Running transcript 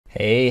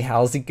Hey,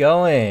 how's it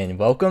going?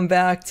 Welcome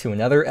back to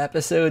another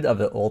episode of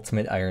the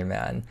Ultimate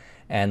Ironman.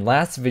 And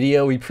last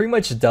video, we pretty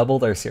much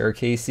doubled our Sara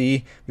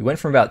KC. We went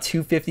from about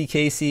 250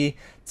 KC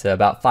to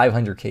about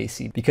 500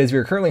 KC. Because we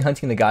are currently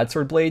hunting the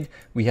Godsword Blade,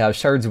 we have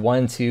shards 1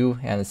 and 2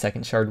 and the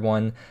second shard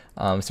 1.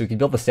 So we can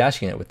build the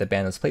stash unit with the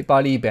Bandos Plate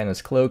Body,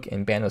 Bandos Cloak,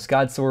 and Bandos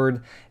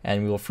Godsword,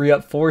 and we will free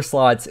up 4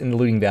 slots in the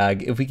looting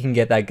bag if we can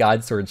get that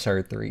Godsword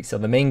Shard 3. So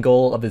the main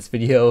goal of this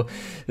video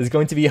is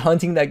going to be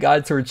hunting that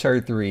Godsword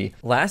Shard 3.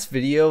 Last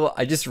video,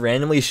 I just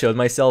randomly showed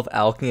myself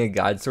alching a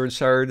Godsword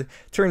Shard.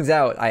 Turns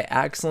out I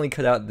accidentally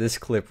cut out this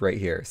clip right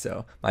here,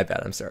 so my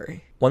bad, I'm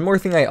sorry. One more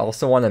thing I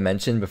also want to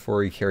mention before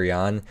we carry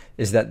on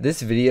is that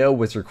this video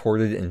was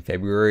recorded in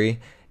February,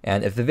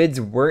 and if the vids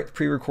weren't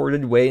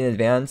pre-recorded way in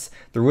advance,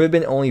 there would have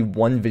been only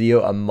one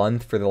video a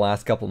month for the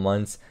last couple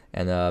months,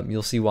 and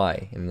you'll see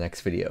why in the next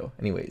video.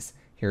 Anyways,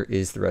 here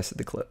is the rest of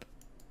the clip.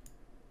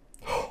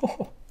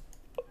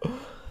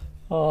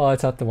 Oh,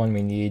 that's not the one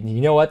we need.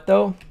 You know what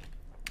though?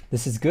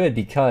 This is good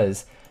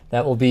because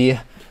that will be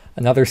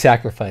another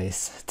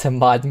sacrifice to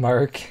Mod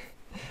Mark.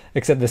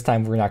 Except this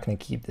time we're not going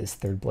to keep this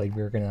third blade.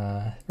 Are we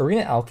gonna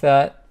alch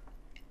that?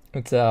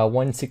 It's a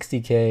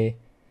 160k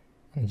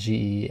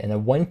GE and a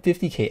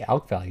 150k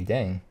alch value.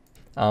 Dang.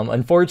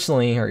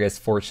 Unfortunately, or I guess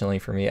fortunately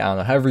for me, I don't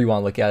know, however you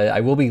want to look at it,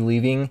 I will be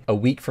leaving a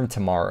week from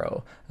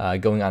tomorrow,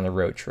 going on a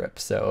road trip.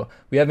 So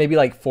we have maybe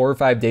like 4 or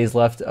 5 days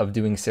left of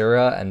doing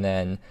Sara, and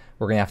then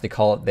we're gonna have to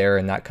call it there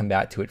and not come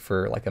back to it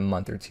for like a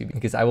month or two,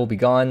 because I will be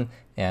gone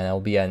and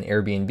I'll be at an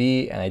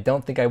Airbnb, and I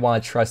don't think I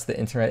want to trust the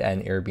internet at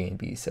an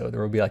Airbnb, so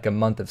there will be like a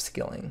month of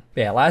skilling.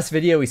 But yeah, last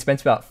video we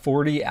spent about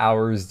 40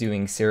 hours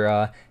doing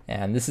Sara,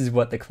 and this is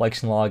what the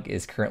collection log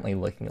is currently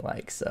looking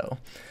like. So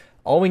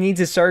all we need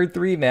to shard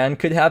 3, man.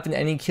 Could happen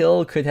any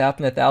kill, could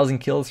happen 1,000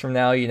 kills from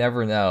now, you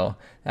never know.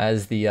 That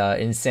is the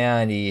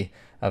insanity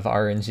of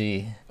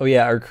RNG. Oh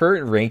yeah, our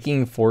current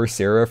ranking for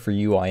Sara for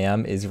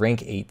UIM is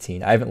rank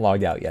 18. I haven't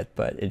logged out yet,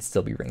 but it'd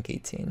still be rank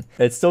 18.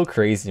 It's still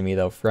crazy to me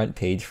though, front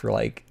page for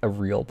like a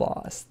real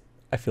boss.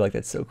 I feel like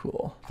that's so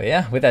cool. But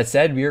yeah, with that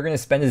said, we are going to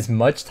spend as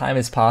much time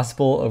as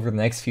possible over the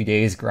next few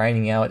days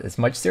grinding out as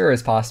much Sara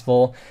as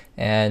possible,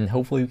 and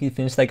hopefully we can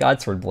finish that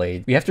Godsword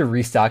Blade. We have to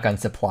restock on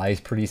supplies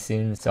pretty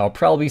soon, so I'll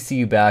probably see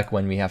you back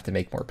when we have to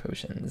make more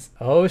potions.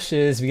 Oh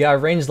shiz, we got a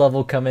range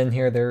level coming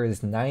here. There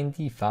is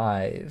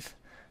 95.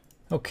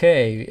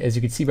 Okay, as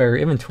you can see by our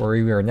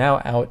inventory, we are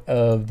now out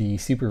of the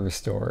super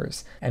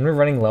restores, and we're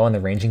running low on the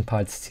ranging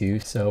pods too,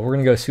 so we're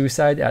gonna go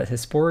suicide at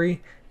Hispori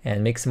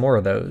and make some more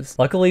of those.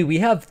 Luckily, we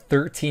have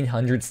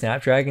 1,300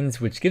 Snapdragons,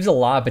 which gives a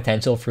lot of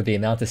potential for the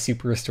amount of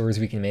super restores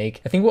we can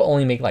make. I think we'll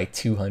only make like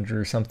 200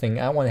 or something.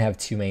 I don't want to have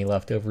too many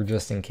left over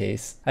just in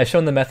case. I've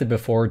shown the method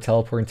before,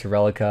 teleporting to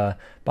Relica,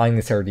 buying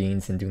the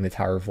sardines, and doing the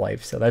Tower of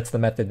Life, so that's the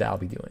method that I'll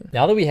be doing.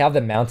 Now that we have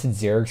the mounted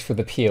Xerix for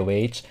the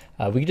POH,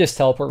 we can just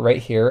teleport right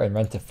here and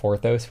run to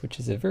Forthos, which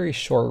is a very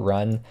short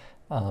run.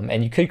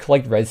 And you could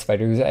collect red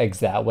spider's eggs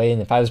that way,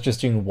 and if I was just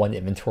doing one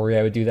inventory,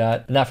 I would do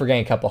that. Not for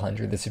getting a couple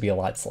hundred, this would be a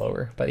lot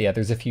slower. But yeah,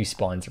 there's a few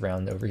spawns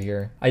around over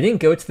here. I didn't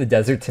go to the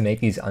desert to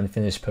make these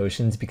unfinished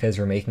potions because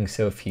we're making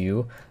so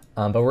few,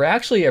 but we're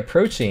actually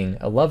approaching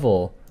a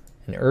level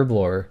in herb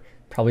lore,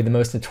 probably the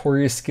most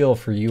notorious skill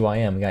for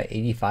UIM. We got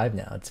 85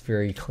 now, it's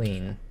very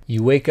clean.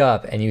 You wake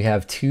up and you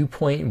have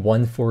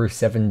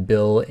 2.147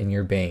 bill in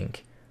your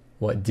bank.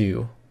 What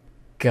do?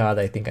 God,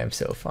 I think I'm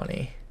so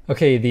funny.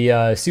 Okay,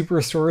 the super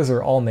restores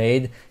are all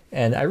made,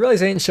 and I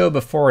realized I didn't show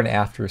before and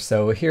after,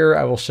 so here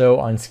I will show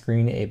on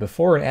screen a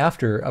before and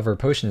after of our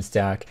potion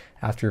stack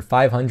after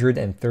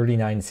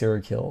 539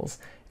 Sara kills.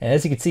 And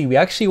as you can see, we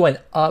actually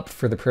went up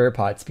for the prayer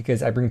pots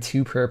because I bring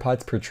 2 prayer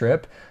pots per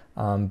trip,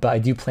 but I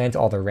do plant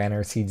all the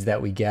Ranar seeds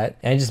that we get,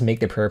 and I just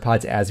make the prayer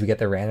pots as we get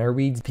the Ranar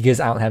weeds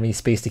because I don't have any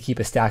space to keep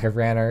a stack of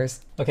Ranars.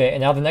 Okay,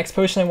 and now the next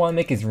potion I want to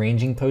make is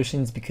ranging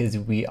potions because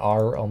we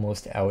are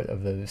almost out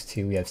of those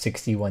too. We have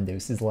 61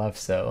 doses left,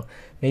 so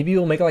maybe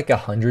we'll make like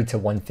 100 to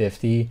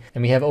 150,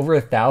 and we have over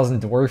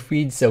 1,000 dwarf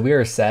weeds, so we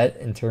are set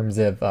in terms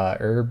of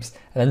herbs.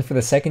 And then for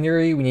the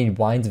secondary, we need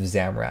Wines of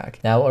Zamorak.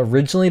 Now,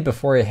 originally,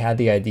 before I had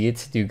the idea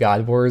to do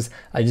God Wars,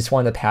 I just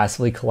wanted to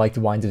passively collect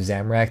Wines of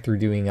Zamorak through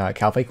doing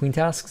Calphite Queen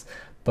tasks,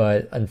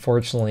 but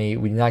unfortunately,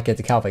 we did not get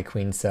to Calphite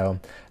Queen, so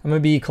I'm going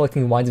to be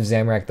collecting Wines of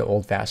Zamorak the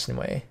old-fashioned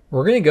way.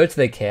 We're going to go to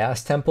the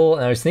Chaos Temple,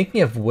 and I was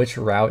thinking of which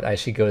route I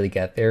should go to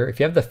get there. If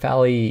you have the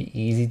Fally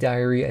Easy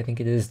Diary, I think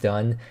it is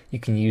done, you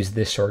can use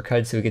this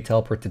shortcut so we can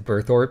teleport to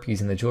Birthorpe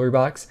using the jewelry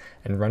box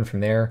and run from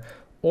there.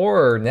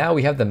 Or now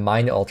we have the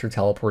Mind Altar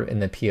teleport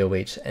in the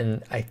POH,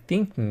 and I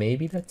think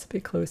maybe that's a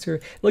bit closer.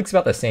 It looks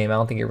about the same, I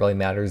don't think it really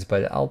matters,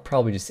 but I'll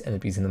probably just end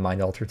up using the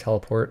Mind Altar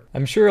teleport.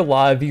 I'm sure a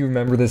lot of you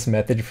remember this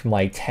method from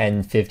like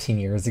 10, 15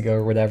 years ago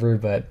or whatever,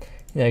 but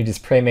you know, you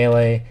just pray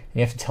melee, and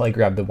you have to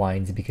telegrab the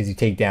wines because you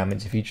take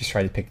damage if you just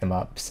try to pick them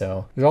up.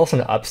 So there's also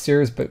an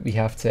upstairs, but we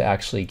have to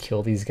actually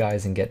kill these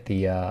guys and get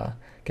the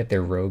get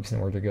their robes in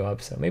order to go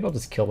up. So maybe I'll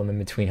just kill them in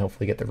between,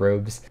 hopefully get the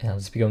robes. And I'll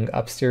just be going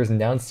upstairs and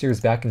downstairs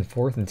back and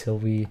forth until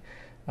we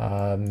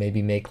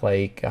maybe make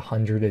like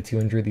 100 to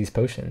 200 of these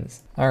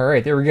potions. All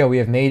right, there we go. We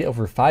have made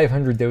over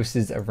 500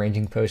 doses of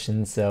ranging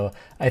potions, so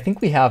I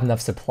think we have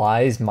enough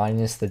supplies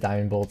minus the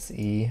Diamond Bolts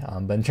E.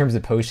 But in terms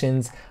of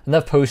potions,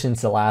 enough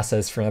potions to last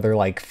us for another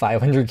like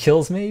 500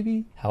 kills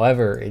maybe.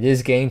 However, it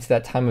is getting to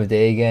that time of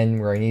day again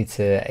where I need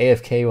to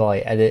AFK while I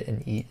edit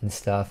and eat and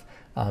stuff.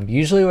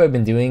 Usually what I've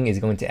been doing is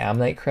going to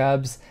Ammonite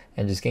crabs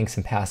and just getting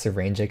some passive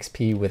range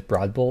XP with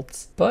broad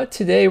bolts. But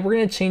today we're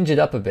going to change it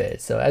up a bit.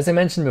 So as I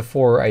mentioned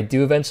before, I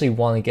do eventually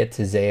want to get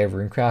to Zaya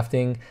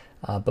runecrafting.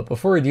 But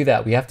before we do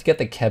that, we have to get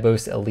the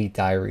Kebos Elite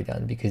Diary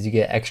done because you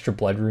get extra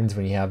blood runes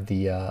when you have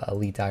the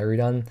Elite Diary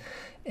done.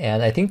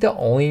 And I think the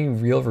only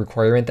real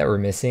requirement that we're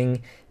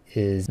missing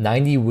is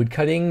 90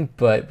 woodcutting,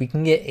 but we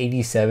can get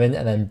 87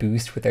 and then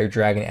boost with our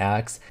Dragon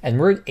Axe. And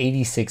we're at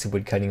 86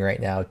 woodcutting right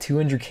now,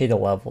 200k to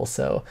level.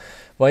 So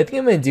what I think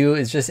I'm going to do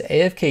is just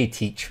AFK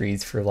teak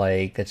trees for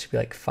like, that should be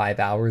like 5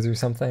 hours or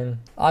something.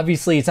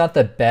 Obviously, it's not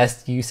the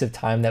best use of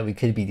time that we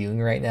could be doing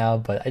right now,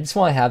 but I just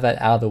want to have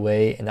that out of the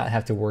way and not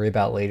have to worry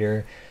about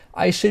later.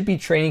 I should be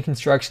training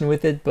construction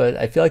with it, but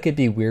I feel like it'd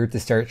be weird to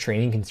start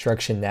training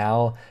construction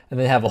now and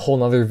then have a whole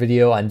nother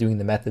video on doing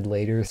the method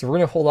later. So we're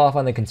going to hold off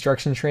on the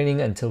construction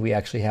training until we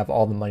actually have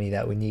all the money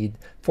that we need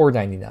for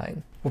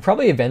 99. We'll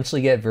probably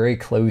eventually get very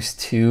close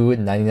to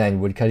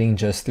 99 woodcutting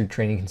just through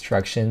training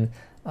construction,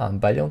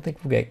 but I don't think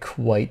we'll get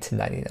quite to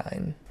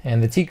 99.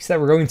 And the teaks that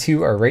we're going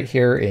to are right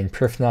here in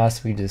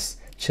Prifnos. We just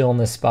chill in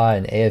this spot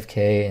and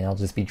AFK, and I'll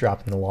just be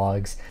dropping the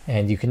logs.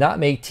 And you cannot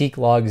make teak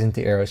logs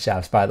into arrow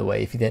shafts, by the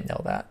way, if you didn't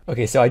know that.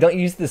 Okay, so I don't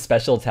use the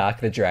special attack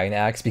of the Dragon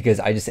Axe because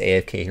I just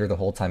AFK here the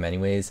whole time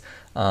anyways.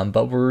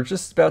 But we're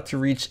just about to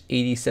reach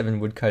 87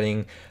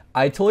 woodcutting.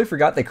 I totally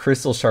forgot that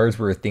crystal shards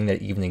were a thing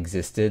that even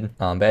existed,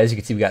 but as you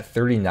can see, we got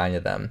 39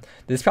 of them.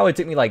 This probably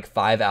took me like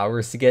 5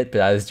 hours to get,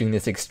 but I was doing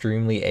this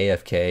extremely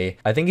AFK.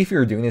 I think if you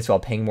were doing this while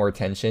paying more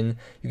attention,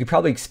 you could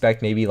probably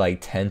expect maybe like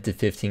 10 to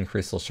 15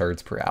 crystal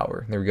shards per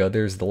hour. There we go,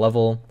 there's the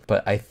level.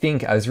 But I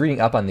think, I was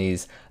reading up on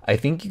these, I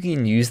think you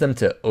can use them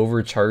to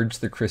overcharge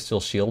the crystal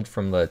shield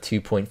from the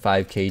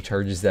 2.5k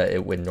charges that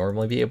it would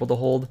normally be able to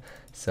hold.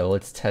 So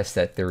let's test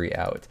that theory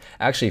out.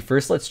 Actually,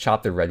 first let's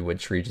chop the redwood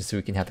tree just so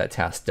we can have that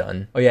task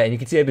done. Oh yeah, and you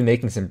can see I've been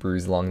making some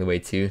brews along the way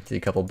too. Did a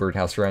couple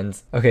birdhouse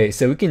runs. Okay,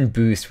 so we can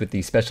boost with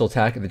the special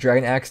attack of the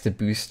Dragon Axe to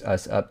boost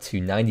us up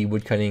to 90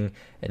 woodcutting.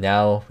 And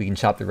now we can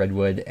chop the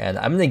redwood. And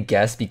I'm gonna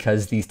guess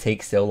because these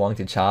take so long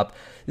to chop,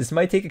 this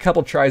might take a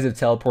couple tries of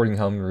teleporting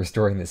home and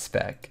restoring the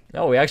spec.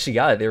 Oh, we actually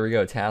got it. There we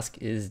go. Task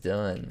is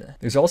done.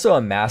 There's also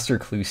a master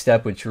clue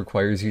step which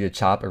requires you to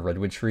chop a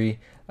redwood tree.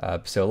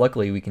 So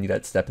luckily we can do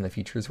that step in the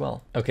future as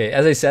well. Okay,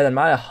 as I said, I'm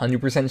not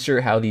 100%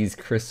 sure how these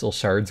crystal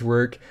shards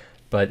work,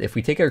 but if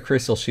we take our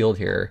crystal shield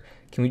here,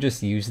 can we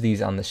just use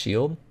these on the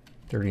shield?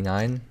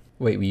 39.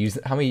 Wait, we use,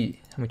 how many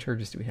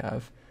charges do we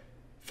have?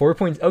 4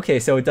 points. Okay,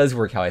 so it does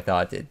work how I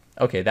thought it did.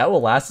 Okay, that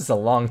will last us a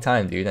long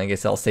time, dude. I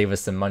guess that'll save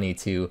us some money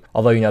too.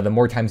 Although, you know, the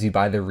more times you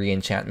buy the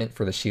re-enchantment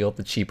for the shield,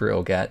 the cheaper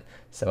it'll get.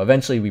 So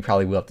eventually we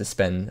probably will have to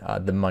spend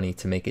the money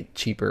to make it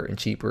cheaper and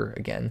cheaper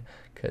again.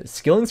 Because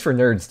skilling's for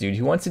nerds, dude.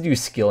 Who wants to do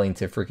skilling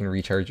to freaking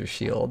recharge your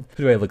shield?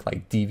 Who do I look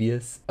like?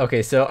 Devious?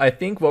 Okay, so I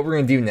think what we're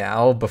going to do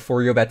now, before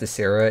we go back to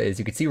Sara, is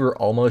you can see we're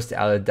almost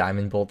out of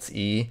Diamond Bolts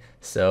E.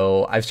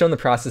 So I've shown the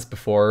process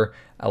before.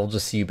 I will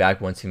just see you back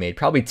once we made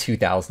probably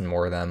 2,000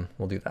 more of them.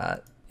 We'll do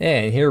that.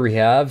 And here we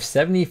have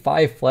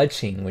 75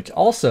 fletching, which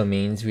also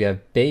means we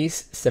have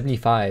base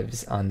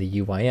 75s on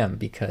the UIM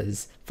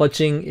because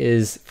fletching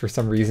is, for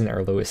some reason,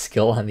 our lowest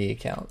skill on the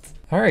account.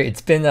 All right,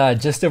 it's been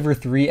just over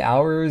 3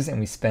 hours and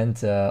we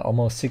spent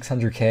almost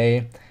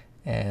 600k.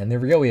 And there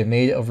we go, we have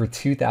made over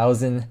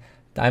 2,000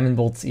 Diamond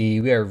Bolts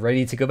E. We are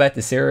ready to go back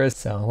to Sara.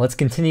 So let's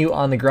continue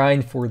on the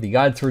grind for the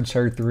God Sword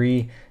Shard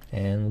 3.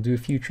 And we'll do a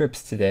few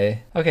trips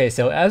today. Okay,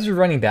 so as we're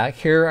running back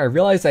here, I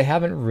realized I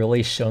haven't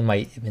really shown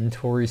my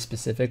inventory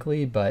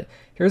specifically, but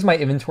here's my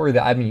inventory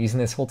that I've been using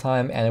this whole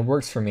time, and it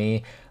works for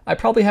me. I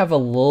probably have a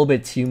little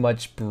bit too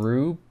much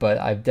brew, but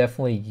I've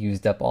definitely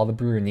used up all the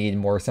brew I need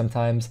and more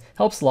sometimes.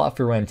 Helps a lot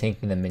for when I'm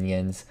tanking the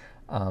minions.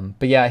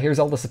 But yeah, here's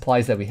all the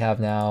supplies that we have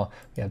now.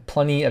 We have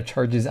plenty of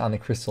charges on the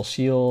crystal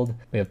shield.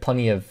 We have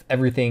plenty of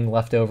everything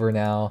left over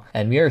now,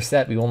 and we are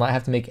set. We will not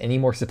have to make any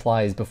more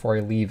supplies before I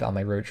leave on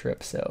my road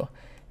trip, so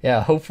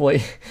yeah,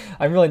 hopefully.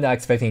 I'm really not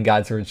expecting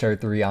God Sword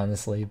Shard 3,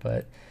 honestly,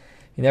 but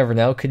you never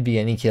know. Could be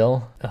any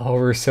kill. Oh,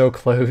 we're so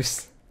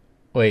close.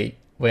 Wait,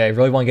 I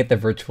really want to get the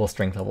virtual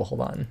strength level.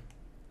 Hold on.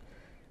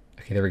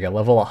 Okay, there we go.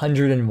 Level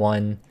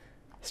 101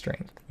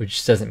 strength,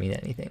 which doesn't mean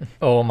anything.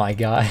 Oh my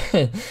god.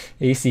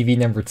 ACV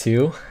number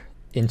 2.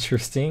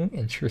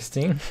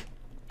 Interesting.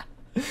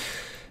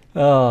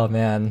 Oh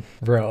man,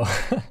 bro.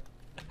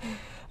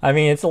 I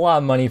mean, it's a lot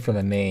of money for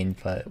the main,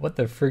 but what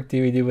the frick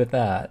do we do with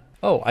that?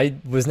 Oh, I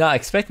was not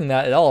expecting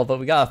that at all, but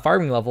we got a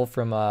farming level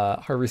from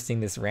harvesting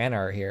this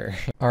Ranar here.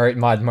 Alright,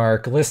 Mod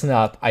Mark, listen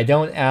up. I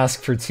don't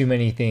ask for too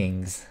many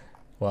things.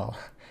 Well,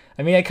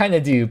 I mean, I kind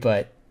of do,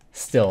 but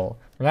still.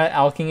 We're not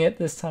alching it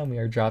this time, we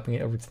are dropping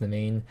it over to the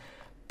main.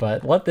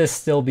 But let this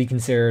still be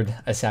considered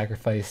a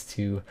sacrifice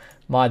to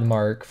Mod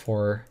Mark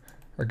for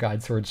Or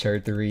God Sword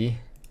Shard 3.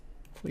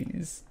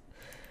 Please.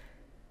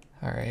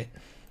 Alright.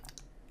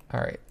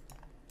 Alright.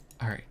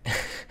 Alright.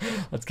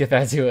 Let's get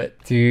back to it.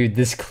 Dude,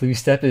 this clue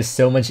step is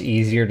so much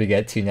easier to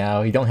get to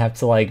now. You don't have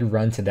to like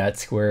run to that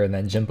square and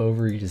then jump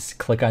over. You just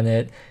click on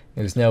it.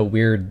 There's no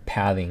weird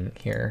pathing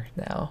here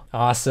now.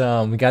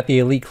 Awesome. We got the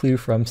elite clue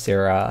from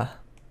Sara.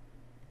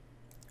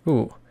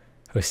 Ooh.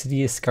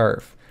 Hosidia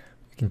Scarf.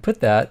 We can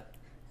put that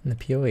in the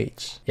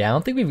POH. Yeah, I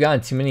don't think we've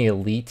gotten too many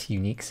elite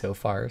unique so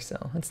far,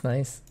 so that's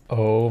nice.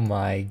 Oh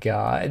my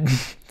god.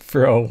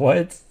 Bro,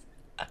 what?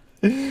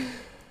 It's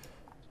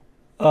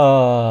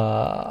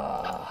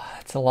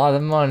a lot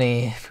of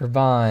money for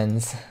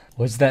bonds.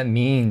 What's that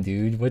mean,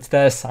 dude? What's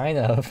that a sign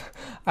of?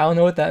 I don't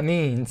know what that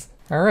means.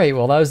 Alright,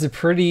 well that was a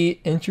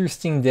pretty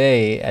interesting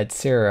day at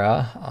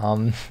Sara.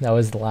 That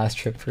was the last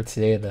trip for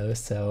today though,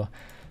 so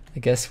I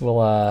guess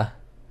we'll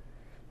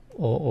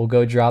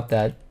go drop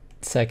that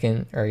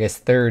second, or I guess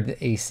third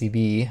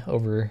ACB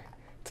over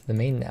to the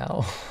main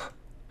now.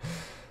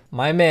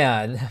 My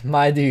man,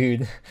 my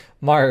dude,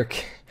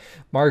 Marcus,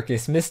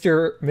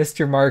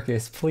 Mr.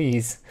 Marcus,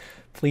 please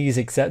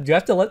accept. Do I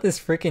have to let this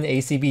freaking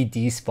ACB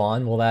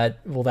despawn?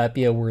 Will that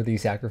be a worthy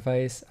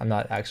sacrifice? I'm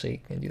not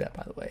actually gonna do that,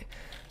 by the way.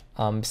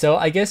 So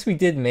I guess we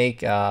did make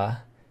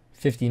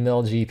 50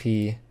 mil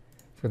GP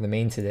for the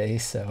main today,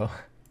 so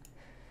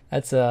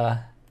that's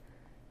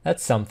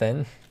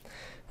something.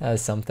 That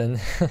is something.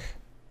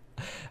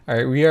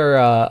 Alright, we are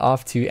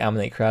off to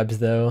Ammonite Crabs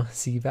though.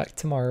 See you back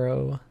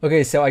tomorrow.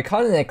 Okay, so I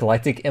caught an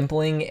Eclectic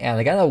Impling and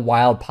I got a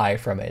Wild Pie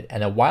from it.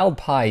 And a Wild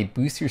Pie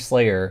boosts your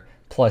Slayer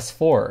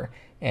 +4.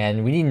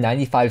 And we need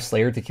 95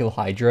 Slayer to kill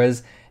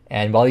Hydras.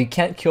 And while you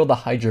can't kill the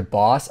Hydra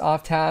boss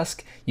off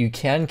task, you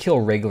can kill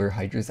regular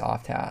Hydras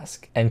off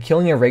task. And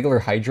killing a regular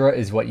Hydra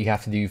is what you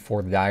have to do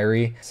for the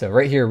diary. So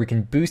right here, we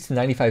can boost to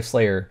 95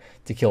 Slayer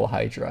to kill a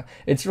Hydra.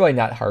 It's really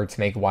not hard to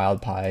make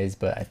Wild Pies,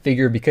 but I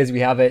figure because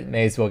we have it,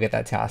 may as well get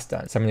that task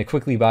done. So I'm going to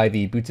quickly buy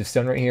the Boots of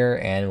Stone right here,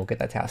 and we'll get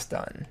that task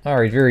done.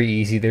 Alright, very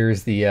easy.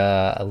 There's the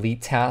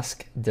Elite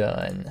task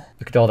done.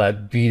 Look at all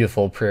that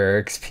beautiful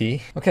prayer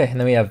XP. Okay, and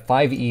then we have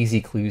 5 easy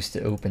clues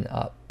to open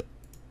up.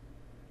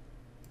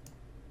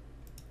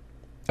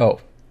 Oh,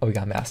 we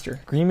got Master.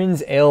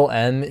 Greenman's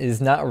ALM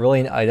is not really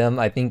an item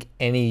I think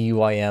any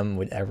UIM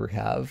would ever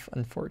have,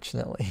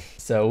 unfortunately.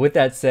 So with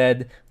that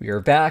said, we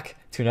are back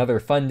to another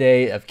fun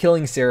day of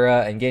killing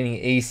Sara and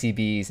getting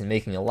ACBs and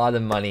making a lot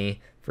of money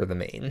for the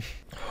main.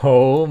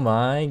 Oh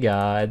my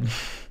god.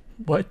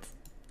 What?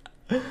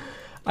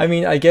 I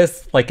mean, I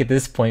guess like at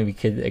this point we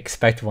could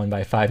expect one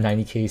by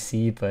 590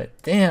 KC, but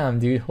damn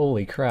dude,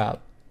 holy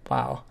crap.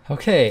 Wow.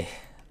 Okay.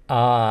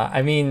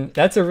 I mean,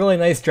 that's a really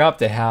nice drop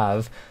to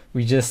have.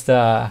 We just,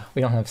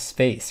 we don't have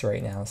space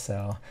right now,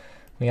 so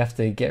we have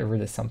to get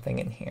rid of something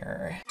in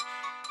here.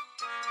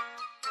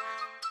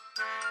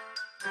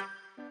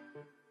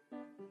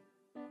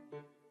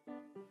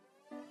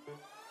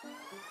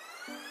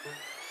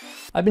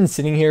 I've been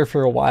sitting here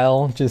for a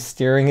while, just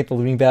staring at the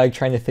looting bag,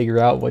 trying to figure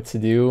out what to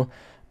do.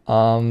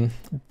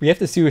 We have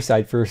to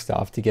suicide first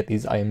off to get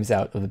these items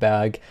out of the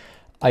bag.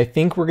 I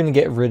think we're going to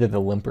get rid of the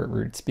Limpert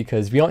roots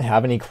because we don't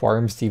have any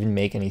Quarms to even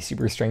make any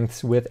super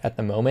strengths with at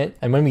the moment.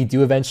 And when we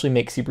do eventually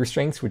make super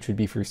strengths, which would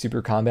be for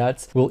super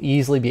combats, we'll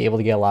easily be able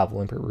to get a lot of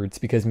Limpert roots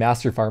because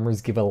master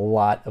farmers give a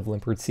lot of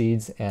Limpert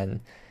seeds.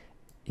 And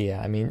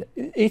yeah, I mean,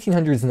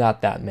 1800 is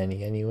not that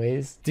many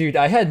anyways. Dude,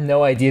 I had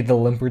no idea the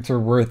Limperts were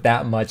worth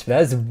that much, but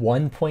that is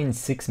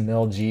 1.6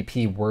 mil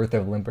GP worth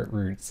of Limpert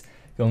roots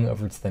going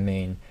over to the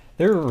main.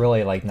 They're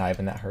really like not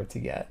even that hard to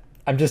get.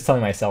 I'm just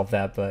telling myself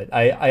that, but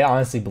I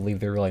honestly believe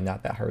they're really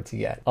not that hard to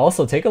get.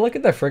 Also, take a look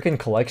at the freaking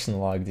collection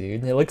log,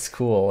 dude. It looks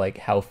cool, like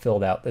how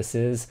filled out this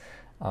is.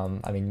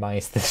 I mean,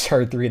 minus the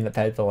shard 3 in the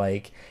pet, but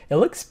like, it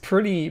looks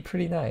pretty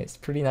nice.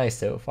 Pretty nice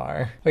so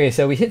far. Okay,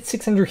 so we hit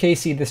 600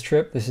 KC this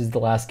trip. This is the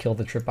last kill of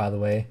the trip, by the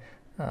way.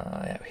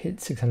 Yeah, we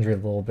hit 600 a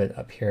little bit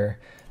up here.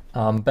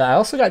 But I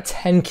also got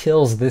 10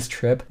 kills this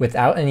trip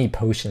without any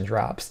potion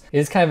drops. It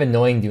is kind of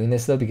annoying doing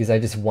this though because I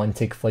just one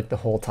tick flick the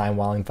whole time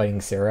while I'm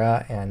fighting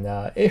Sara, and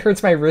it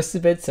hurts my wrist a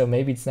bit, so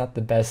maybe it's not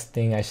the best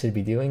thing I should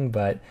be doing,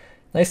 but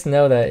nice to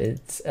know that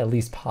it's at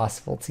least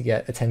possible to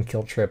get a 10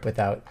 kill trip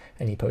without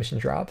any potion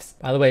drops.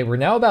 By the way, we're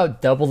now about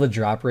double the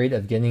drop rate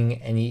of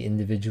getting any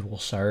individual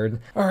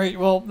shard. Alright,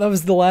 well that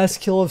was the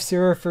last kill of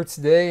Sara for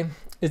today.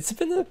 It's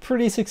been a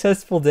pretty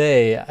successful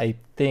day, I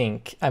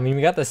think. I mean,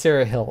 we got the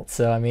Sara hilt,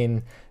 so I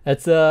mean,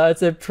 it's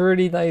a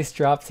pretty nice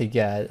drop to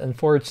get.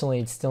 Unfortunately,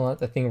 it's still not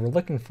the thing we're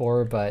looking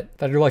for, but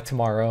better luck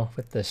tomorrow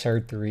with the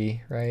shard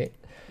 3, right?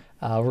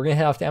 We're gonna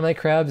head off to Ammonite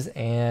Crabs,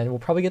 and we'll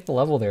probably get the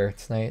level there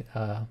tonight.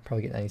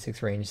 Probably get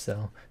 96 range,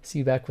 so see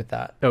you back with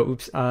that. Oh,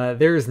 oops.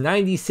 There's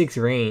 96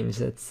 range.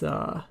 It's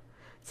a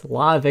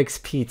lot of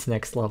XP to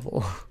next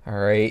level. All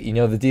right, you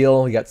know the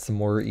deal. We got some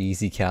more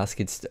easy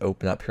caskets to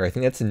open up here. I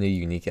think that's a new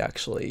unique,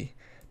 actually.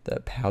 The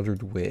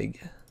powdered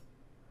wig.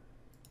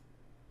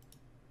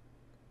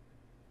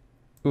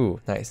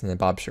 Ooh, nice, and then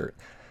bob shirt.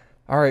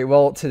 All right,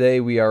 well, today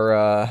we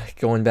are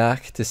going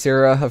back to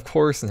Sara, of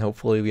course, and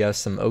hopefully we have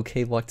some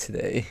okay luck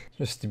today.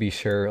 Just to be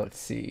sure, let's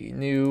see,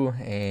 new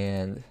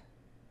and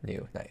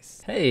new,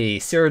 nice. Hey,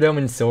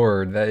 Saradomin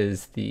Sword, that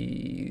is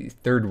the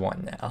third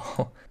one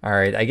now. All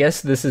right, I guess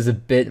this is a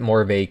bit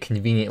more of a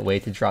convenient way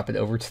to drop it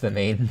over to the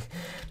main,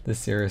 the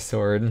Sara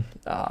Sword.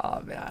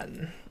 Oh,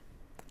 man.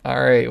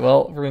 All right,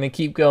 well, we're gonna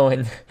keep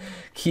going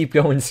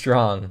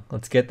strong.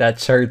 Let's get that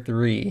chart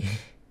 3.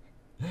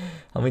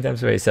 How many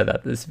times have I said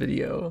that this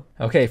video?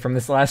 Okay, from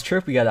this last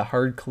trip, we got a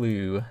hard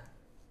clue.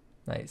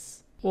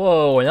 Nice.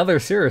 Whoa, another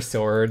Sara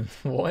Sword.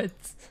 What?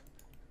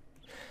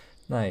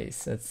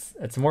 Nice.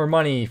 That's more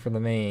money for the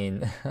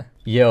main.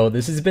 Yo,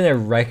 this has been a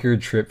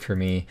record trip for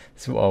me.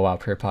 So, oh wow,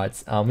 prayer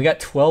pots. We got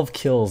 12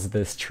 kills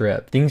this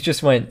trip. Things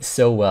just went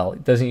so well.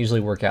 It doesn't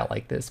usually work out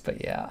like this,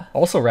 but yeah.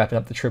 Also wrapping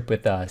up the trip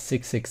with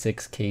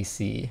 666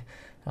 KC.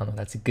 I don't know if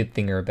that's a good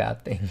thing or a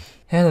bad thing.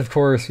 And of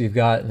course, we've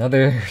got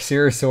another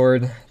Sara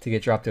Sword to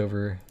get dropped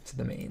over to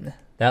the main.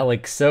 That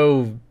looks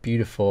so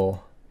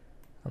beautiful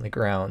on the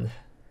ground,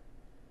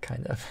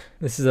 kind of.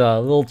 This is a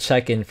little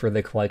check-in for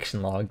the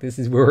collection log. This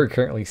is where we're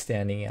currently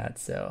standing at,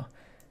 so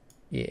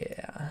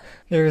yeah.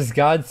 There's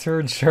God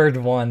Sword Shard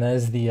 1. That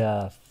is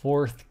the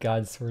fourth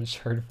God Sword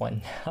Shard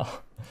 1 now.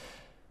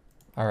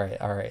 All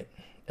right.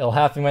 It'll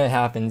happen when it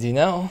happens, you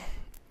know?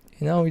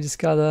 You know, we just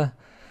gotta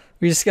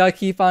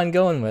keep on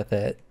going with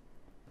it,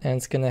 and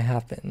it's gonna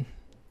happen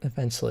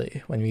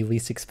eventually when we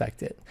least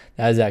expect it.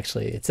 That is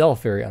actually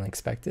itself very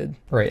unexpected.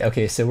 Right,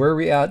 okay, so where are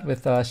we at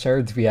with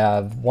shards? We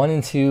have 1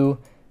 and 2,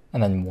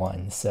 and then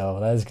 1. So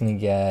that is gonna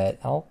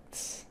get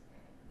Alks.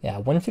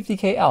 Yeah,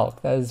 150k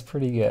Alk, that is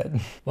pretty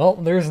good. Well,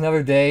 there's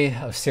another day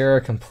of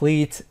Sara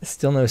complete.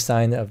 Still no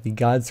sign of the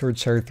God Sword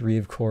Shard 3,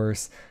 of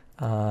course.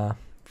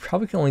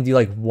 Probably can only do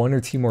like 1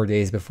 or 2 more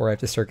days before I have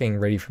to start getting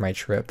ready for my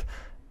trip.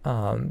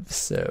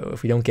 So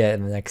if we don't get it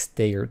in the next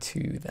day or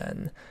 2,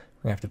 then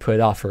we're gonna have to put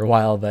it off for a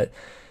while, but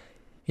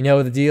you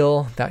know the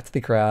deal. Back to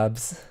the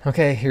crabs.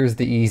 Okay, here's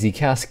the easy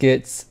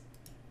caskets.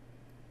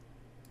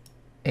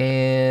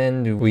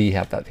 And we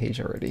have that page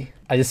already.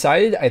 I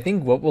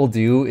think what we'll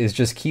do is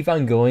just keep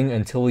on going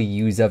until we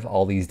use up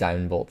all these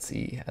Diamond Bolts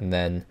E, and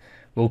then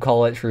we'll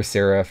call it for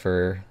Sara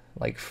for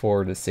like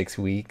 4 to 6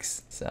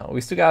 weeks. So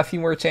we still got a few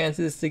more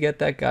chances to get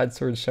that God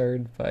Sword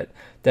Shard, but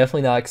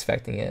definitely not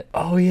expecting it.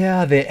 Oh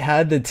yeah, they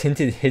had the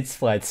tinted hits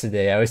flats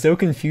today. I was so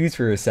confused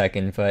for a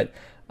second, but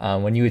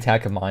when you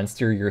attack a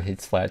monster, your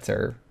hits flats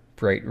are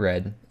bright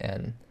red,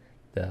 and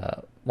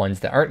the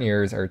ones that aren't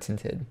yours are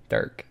tinted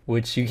dark,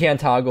 which you can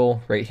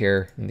toggle right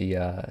here in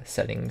the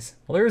settings.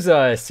 Well, there's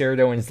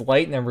Saradomin's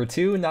Light number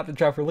 2, not the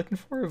drop we're looking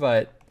for,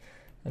 but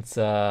it's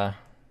a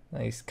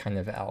nice kind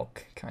of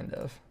Alk, kind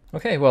of.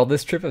 Okay, well,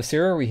 this trip of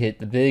Sara, we hit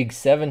the big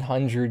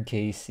 700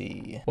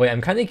 KC. Wait, I'm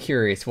kind of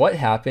curious, what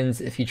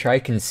happens if you try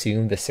to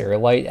consume the Sara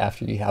Light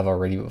after you have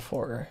already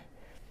before?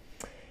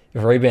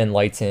 You've already been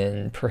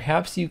enlightened,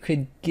 perhaps you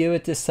could give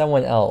it to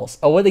someone else.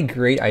 Oh, what a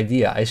great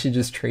idea. I should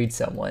just trade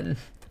someone.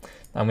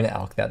 I'm gonna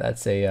Alk that.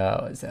 That's a,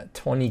 what is that,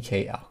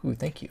 20k Alk. Ooh,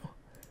 thank you.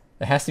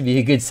 That has to be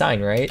a good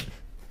sign, right?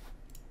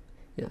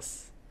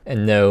 Yes.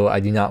 And no,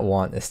 I do not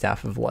want a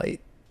Staff of Light.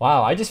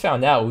 Wow, I just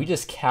found out we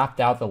just capped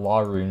out the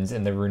law runes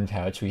in the rune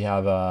pouch. We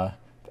have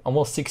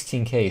almost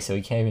 16k, so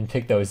we can't even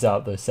pick those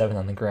up, those 7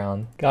 on the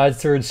ground. God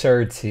Sword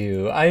Shard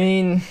 2. I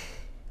mean,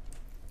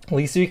 at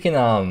least we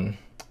can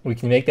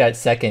make that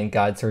second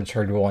God Sword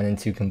Shard 1 and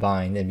 2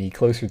 combined and be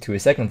closer to a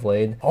second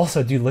blade.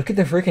 Also, dude, look at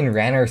the freaking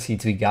Ranarr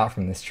seeds we got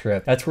from this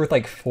trip. That's worth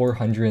like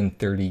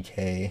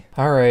 430k.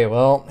 All right,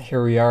 well,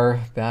 here we are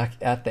back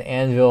at the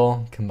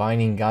anvil,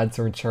 combining God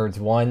Sword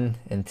Shards 1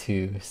 and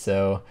 2.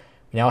 So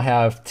we now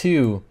have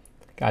 2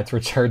 God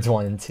Sword Shards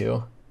 1 and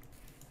 2.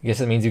 I guess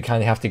that means you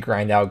kind of have to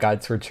grind out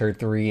God Sword Shard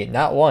 3,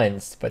 not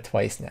once, but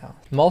twice now.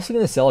 I'm also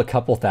going to sell a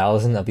couple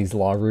thousand of these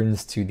law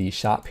runes to the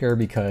shop here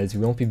because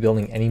we won't be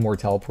building any more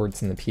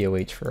teleports in the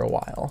POH for a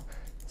while.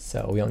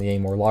 So we don't need any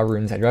more law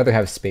runes. I'd rather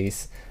have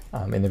space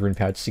in the rune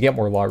pouch to get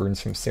more law runes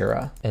from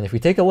Sara. And if we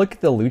take a look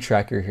at the loot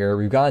tracker here,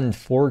 we've gotten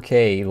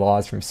 4k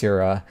laws from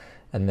Sara,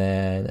 and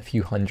then a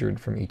few hundred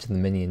from each of the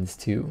minions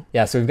too.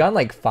 Yeah, so we've gotten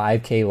like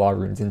 5k law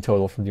runes in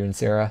total from doing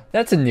Sara.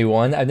 That's a new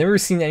one. I've never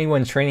seen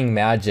anyone training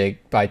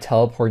magic by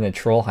teleporting to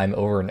Trollheim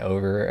over and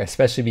over,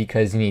 especially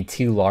because you need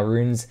 2 law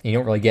runes. You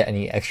don't really get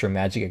any extra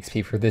magic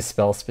XP for this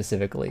spell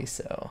specifically,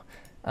 so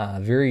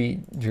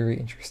very, very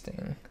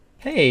interesting.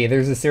 Hey,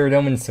 there's a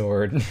Saradomin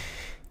sword.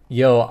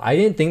 Yo, I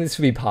didn't think this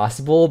would be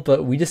possible,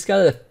 but we just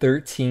got a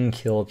 13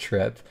 kill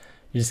trip.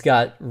 We just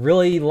got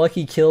really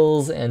lucky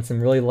kills and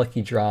some really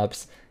lucky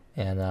drops,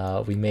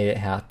 and we made it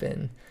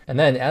happen. And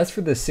then as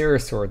for the Sara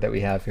sword that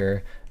we have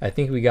here, I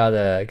think we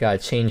gotta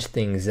change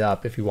things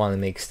up if we want to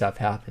make stuff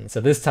happen. So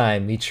this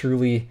time we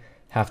truly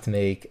have to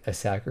make a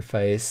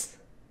sacrifice.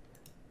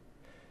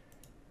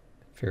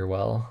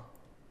 Farewell.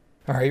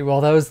 All right,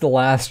 well, that was the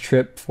last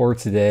trip for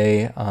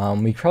today.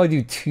 We probably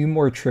do 2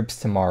 more trips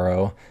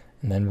tomorrow,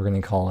 and then we're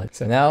gonna call it.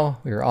 So now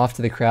we're off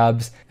to the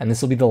crabs, and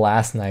this will be the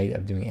last night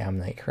of doing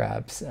Ammonite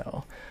crabs.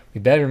 So we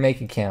better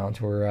make it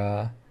count.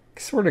 We're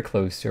sort of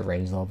close to a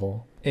range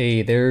level.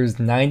 Hey, there's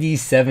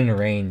 97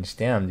 range.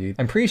 Damn, dude.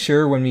 I'm pretty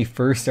sure when we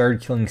first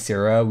started killing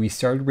Sara, we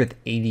started with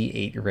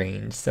 88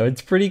 range. So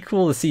it's pretty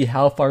cool to see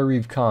how far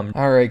we've come.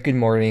 Alright, good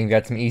morning.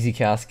 Got some easy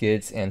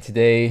caskets, and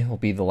today will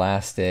be the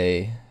last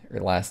day, or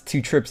last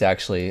 2 trips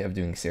actually, of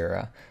doing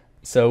Sara.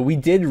 So we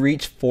did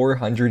reach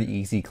 400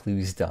 easy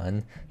clues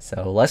done.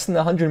 So less than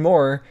 100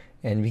 more,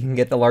 and we can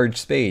get the large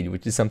spade,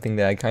 which is something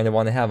that I kind of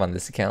want to have on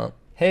this account.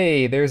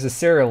 Hey, there's a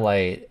Sara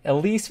light. At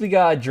least we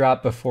got a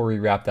drop before we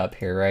wrapped up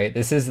here, right?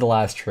 This is the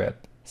last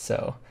trip,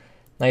 so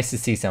nice to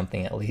see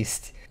something at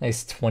least.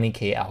 Nice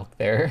 20k out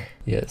there.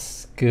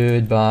 Yes,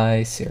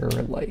 goodbye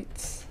Sara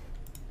lights.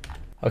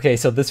 Okay,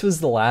 so this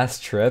was the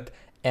last trip,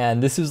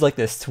 and this was like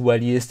the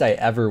sweatiest I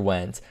ever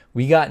went.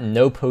 We got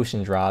no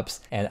potion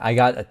drops, and I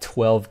got a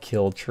 12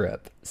 kill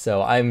trip.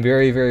 So I'm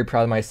very, very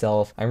proud of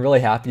myself. I'm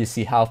really happy to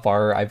see how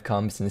far I've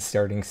come since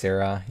starting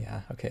Sara.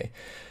 Yeah, okay.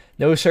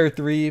 No shard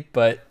 3,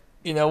 but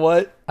you know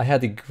what? I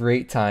had a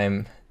great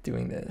time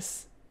doing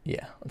this.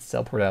 Yeah, let's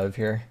teleport out of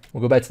here.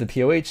 We'll go back to the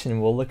POH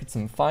and we'll look at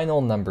some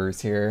final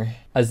numbers here.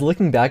 I was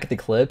looking back at the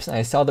clips and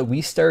I saw that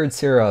we started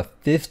Sara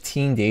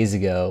 15 days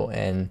ago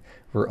and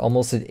we're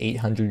almost at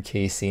 800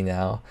 KC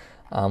now.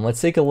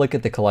 Let's take a look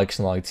at the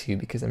collection log too,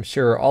 because I'm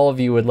sure all of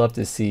you would love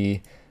to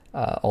see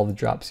all the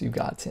drops you've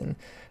gotten.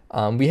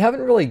 We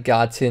haven't really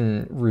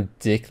gotten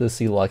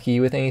ridiculously lucky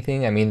with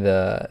anything. I mean,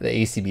 the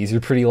ACBs are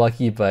pretty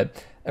lucky,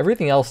 but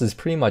everything else is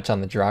pretty much on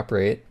the drop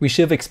rate. We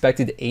should have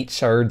expected 8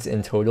 shards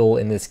in total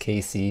in this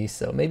KC,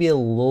 so maybe a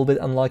little bit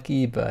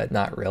unlucky, but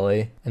not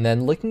really. And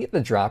then looking at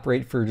the drop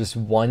rate for just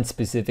one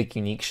specific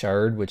unique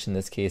shard, which in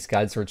this case,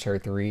 Guide Sword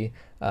Shard 3,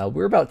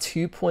 we're about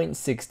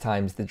 2.6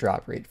 times the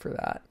drop rate for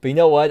that. But you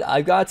know what?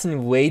 I've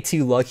gotten way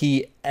too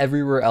lucky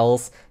everywhere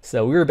else,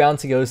 so we were bound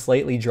to go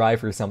slightly dry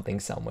for something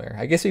somewhere.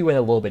 I guess we went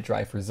a little bit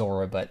dry for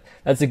Zora, but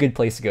that's a good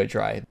place to go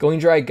dry. Going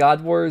dry at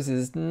God Wars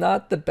is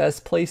not the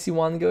best place you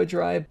want to go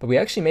dry, but we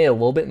actually made a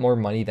little bit more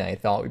money than I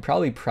thought. We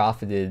probably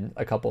profited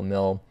a couple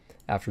mil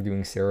after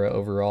doing Sara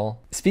overall.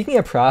 Speaking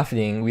of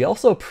profiting, we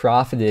also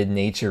profited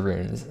nature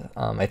runes.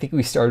 I think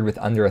we started with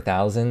under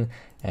 1,000,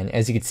 and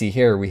as you can see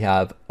here, we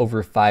have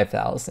over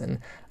 5,000.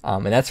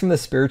 And that's from the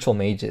spiritual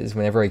mages.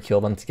 Whenever I kill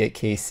them to get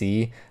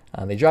KC,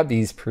 they drop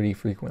these pretty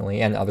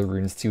frequently, and other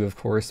runes too, of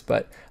course,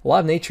 but a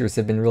lot of natures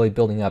have been really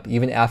building up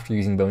even after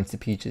using Bones to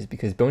Peaches,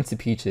 because Bones to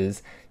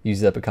Peaches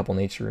uses up a couple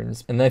nature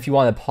runes. And then if you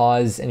want to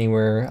pause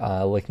anywhere,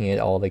 looking at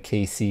all the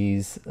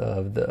KCs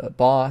of the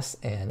boss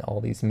and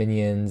all these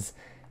minions,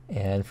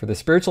 and for the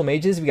spiritual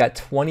mages, we got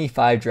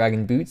 25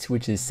 dragon boots,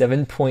 which is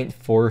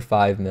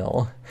 7.45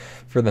 mil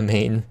for the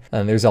main.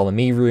 And there's all the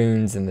me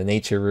runes and the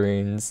nature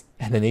runes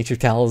and the nature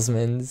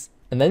talismans.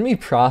 And then we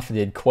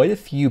profited quite a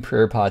few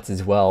prayer pots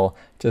as well,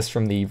 just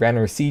from the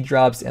Ranner seed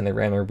drops and the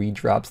Ranner weed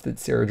drops that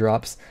Sara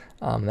drops.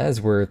 That is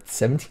worth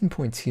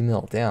 17.2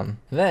 mil, damn.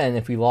 And then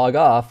if we log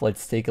off,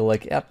 let's take a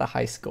look at the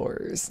high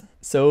scores.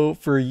 So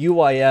for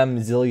UIM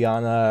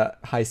Zilliana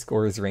high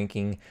scores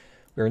ranking,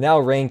 we're now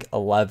rank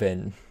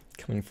 11.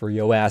 Coming for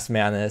yo ass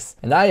Manus.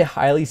 And I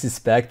highly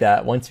suspect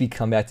that once we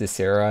come back to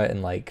Sara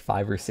in like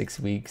 5 or 6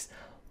 weeks,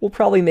 we'll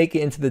probably make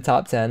it into the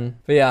top 10.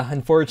 But yeah,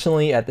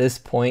 unfortunately at this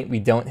point, we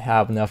don't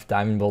have enough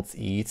Diamond Bolts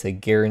E to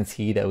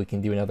guarantee that we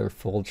can do another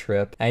full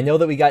trip. I know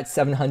that we got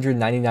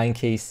 799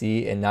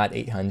 KC and not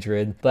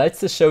 800, but that's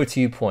to show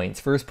 2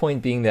 points. First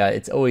point being that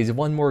it's always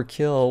one more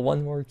kill,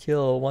 one more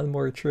kill, one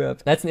more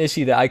trip. That's an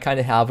issue that I kind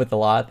of have with a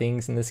lot of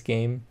things in this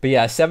game. But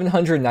yeah,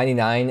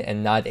 799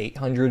 and not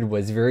 800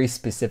 was very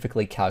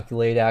specifically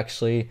calculated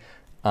actually.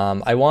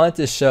 I wanted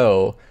to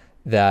show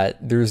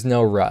that there's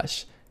no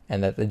rush,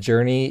 and that the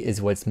journey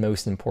is what's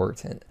most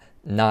important,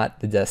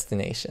 not the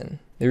destination.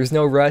 There's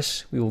no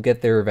rush, we will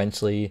get there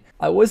eventually.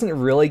 I wasn't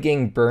really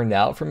getting burned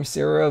out from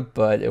Sara,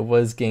 but it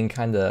was getting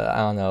kind of, I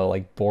don't know,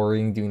 like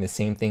boring doing the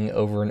same thing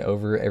over and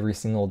over every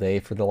single day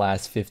for the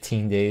last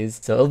 15 days.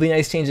 So it'll be a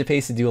nice change of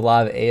pace to do a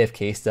lot of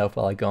AFK stuff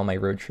while I go on my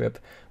road trip,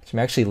 which I'm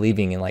actually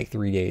leaving in like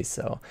 3 days.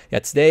 So yeah,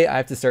 today I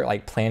have to start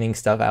like planning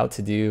stuff out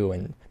to do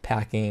and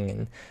packing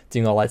and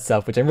doing all that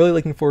stuff, which I'm really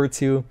looking forward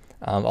to.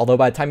 Although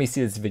by the time you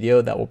see this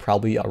video, that will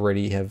probably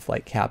already have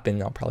like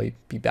happened. I'll probably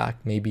be back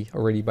maybe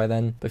already by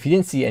then. But if you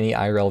didn't see any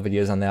IRL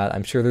videos on that,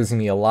 I'm sure there's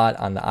gonna be a lot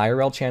on the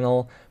IRL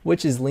channel,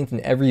 which is linked in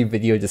every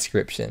video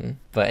description.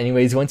 But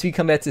anyways, once we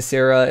come back to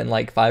Sara in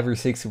like 5 or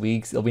 6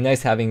 weeks, it'll be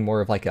nice having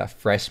more of like a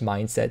fresh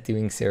mindset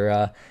doing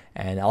Sara,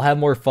 and I'll have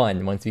more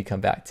fun once we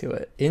come back to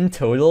it. In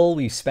total,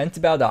 we've spent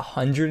about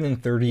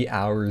 130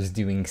 hours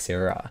doing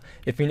Sara.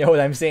 If you know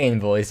what I'm saying,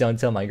 boys, don't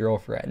tell my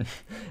girlfriend.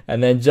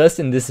 And then just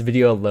in this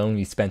video alone,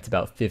 we spent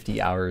about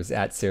 50 hours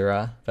at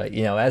Sara. But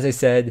you know, as I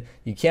said,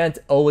 you can't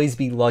always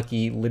be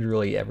lucky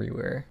literally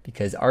everywhere,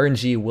 because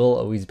RNG will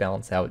always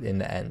balance out in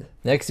the end.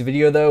 Next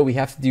video though, we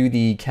have to do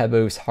the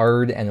Kebos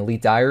Hard and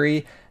Elite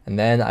Diary, and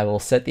then I will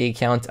set the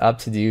account up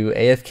to do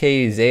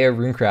AFK Zaya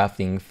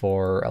runecrafting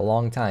for a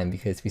long time,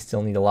 because we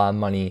still need a lot of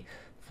money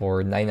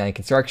for 99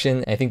 construction.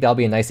 And I think that'll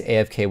be a nice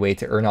AFK way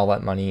to earn all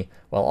that money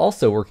while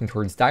also working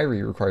towards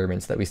diary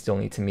requirements that we still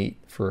need to meet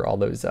for all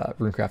those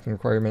runecrafting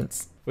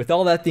requirements. With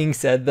all that being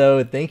said,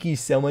 though, thank you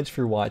so much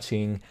for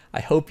watching. I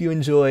hope you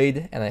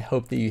enjoyed, and I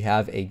hope that you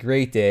have a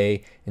great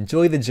day.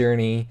 Enjoy the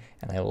journey,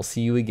 and I will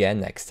see you again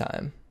next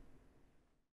time.